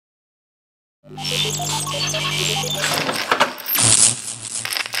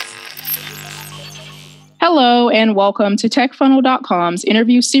Hello and welcome to TechFunnel.com's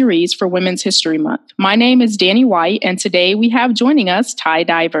interview series for Women's History Month. My name is Danny White, and today we have joining us Ty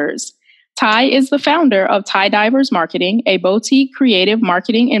Divers. Ty is the founder of Ty Divers Marketing, a boutique creative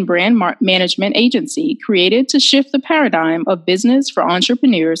marketing and brand management agency created to shift the paradigm of business for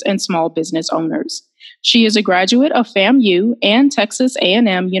entrepreneurs and small business owners. She is a graduate of FAMU and Texas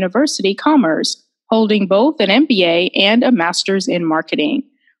A&M University Commerce, holding both an MBA and a master's in marketing.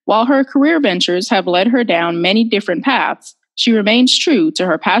 While her career ventures have led her down many different paths, she remains true to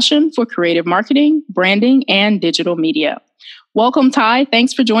her passion for creative marketing, branding, and digital media. Welcome, Ty.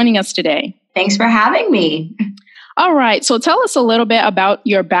 Thanks for joining us today. Thanks for having me. All right. So tell us a little bit about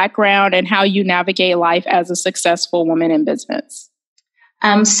your background and how you navigate life as a successful woman in business.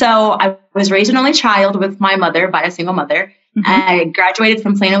 So I was raised an only child with my mother by a single mother. Mm-hmm. I graduated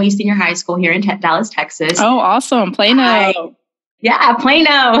from Plano East Senior High School here in Dallas, Texas. Oh, awesome. Plano.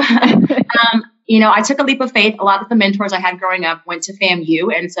 Plano. I took a leap of faith. A lot of the mentors I had growing up went to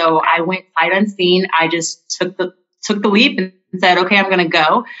FAMU. And so I went sight unseen. I just took the leap and said, okay, I'm going to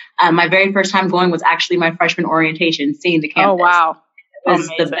go. My very first time going was actually my freshman orientation, seeing the campus. Oh, wow. It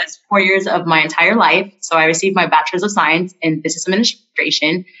was the best 4 years of my entire life. So I received my bachelor's of science in business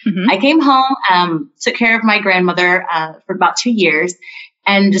administration. Mm-hmm. I came home, took care of my grandmother for about 2 years,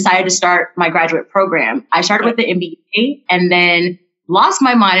 and decided to start my graduate program. I started with the MBA and then lost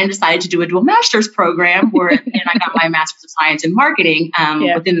my mind and decided to do a dual master's program where then I got my master's of science in marketing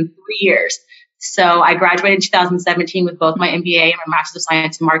within 3 years. So I graduated in 2017 with both my MBA and my master's of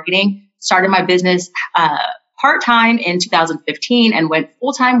science in marketing, started my business part-time in 2015 and went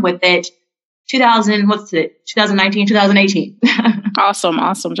full-time with it 2019, 2018.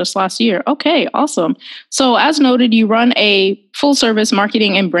 Awesome. Just last year. Okay, awesome. So as noted, you run a full-service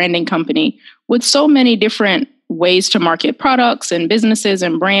marketing and branding company with so many different ways to market products and businesses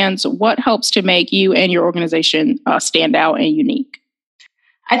and brands. What helps to make you and your organization stand out and unique?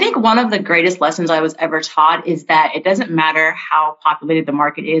 I think one of the greatest lessons I was ever taught is that it doesn't matter how populated the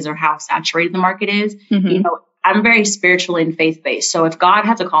market is or how saturated the market is. Mm-hmm. I'm very spiritual and faith-based. So if God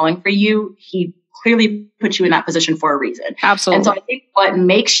has a calling for you, he clearly put you in that position for a reason. Absolutely. And so I think what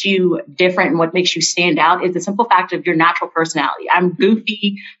makes you different and what makes you stand out is the simple fact of your natural personality. I'm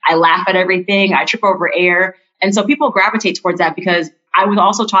goofy. I laugh at everything. I trip over air. And so people gravitate towards that because I was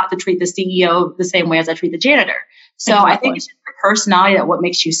also taught to treat the CEO the same way as I treat the janitor. So exactly. I think it's just your personality that what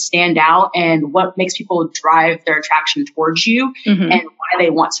makes you stand out and what makes people drive their attraction towards you mm-hmm. and why they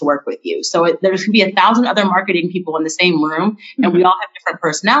want to work with you. So there's going to be 1,000 other marketing people in the same room and mm-hmm. we all have different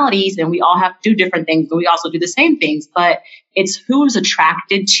personalities and we all have to do different things, but we also do the same things. But it's who's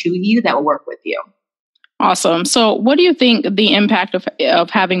attracted to you that will work with you. Awesome. So what do you think the impact of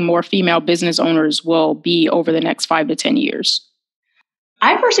having more female business owners will be over the next 5 to 10 years?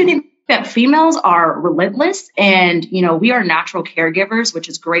 I personally think that females are relentless and, we are natural caregivers, which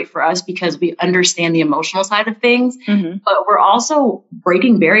is great for us because we understand the emotional side of things, mm-hmm. but we're also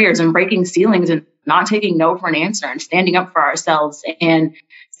breaking barriers and breaking ceilings and not taking no for an answer and standing up for ourselves and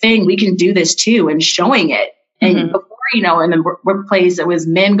saying we can do this too and showing it. And mm-hmm. before, in the workplace, it was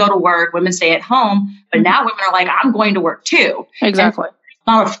men go to work, women stay at home, but mm-hmm. now women are like, I'm going to work too. Exactly.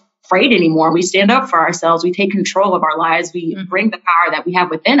 Not afraid anymore. We stand up for ourselves. We take control of our lives. We mm-hmm. bring the power that we have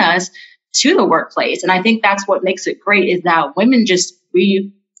within us to the workplace. And I think that's what makes it great is that women just,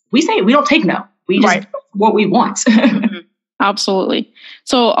 we say we don't take no. We just do what we want. Mm-hmm. Absolutely.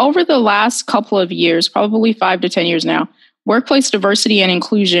 So over the last couple of years, probably 5 to 10 years now, workplace diversity and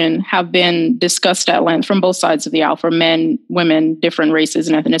inclusion have been discussed at length from both sides of the aisle for men, women, different races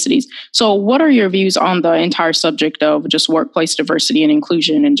and ethnicities. So what are your views on the entire subject of just workplace diversity and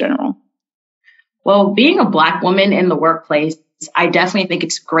inclusion in general? Well, being a Black woman in the workplace, I definitely think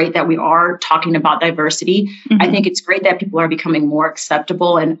it's great that we are talking about diversity. Mm-hmm. I think it's great that people are becoming more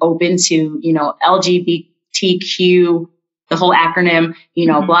acceptable and open to, LGBTQ, the whole acronym,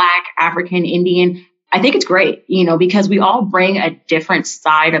 mm-hmm. Black, African, Indian. I think it's great, because we all bring a different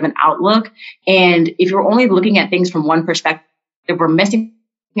side of an outlook. And if you're only looking at things from one perspective, we're missing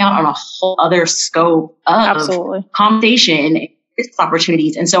out on a whole other scope of Absolutely. Conversation, business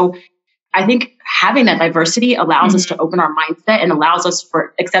opportunities. And so I think having that diversity allows mm-hmm. us to open our mindset and allows us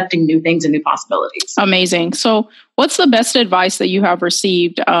for accepting new things and new possibilities. Amazing. So what's the best advice that you have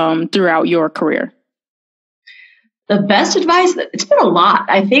received throughout your career? The best advice, it's been a lot.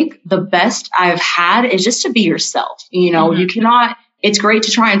 I think the best I've had is just to be yourself. Mm-hmm. You cannot, it's great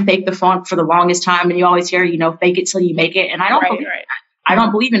to try and fake the funk for the longest time. And you always hear, fake it till you make it. And I don't believe that. I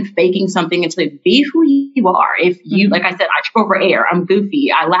don't believe in faking something until you be who you are. If you, like I said, I trip over air, I'm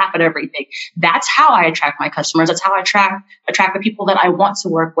goofy, I laugh at everything. That's how I attract my customers. That's how I attract the people that I want to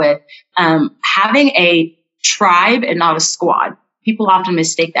work with. Having a tribe and not a squad. People often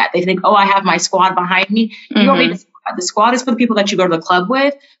mistake that. They think, oh, I have my squad behind me. You don't need a squad. The squad is for the people that you go to the club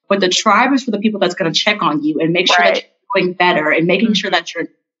with, but the tribe is for the people that's going to check on you and make sure that you're doing better and making sure that you're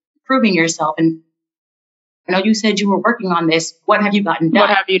improving yourself. And I know you said you were working on this. What have you gotten done? What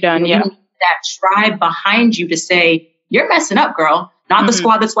have you done? You need that tribe behind you to say, you're messing up, girl. Not the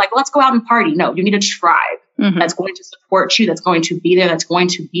squad that's like, let's go out and party. No, you need a tribe that's going to support you, that's going to be there, that's going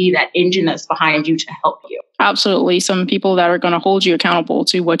to be that engine that's behind you to help you. Absolutely. Some people that are going to hold you accountable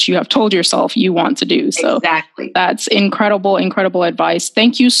to what you have told yourself you want to do. So exactly. That's incredible advice.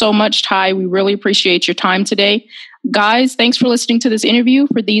 Thank you so much, Ty. We really appreciate your time today. Guys, thanks for listening to this interview.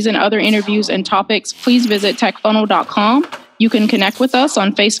 For these and other interviews and topics, please visit techfunnel.com. You can connect with us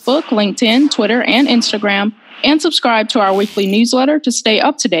on Facebook, LinkedIn, Twitter, and Instagram, and subscribe to our weekly newsletter to stay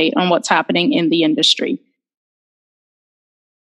up to date on what's happening in the industry.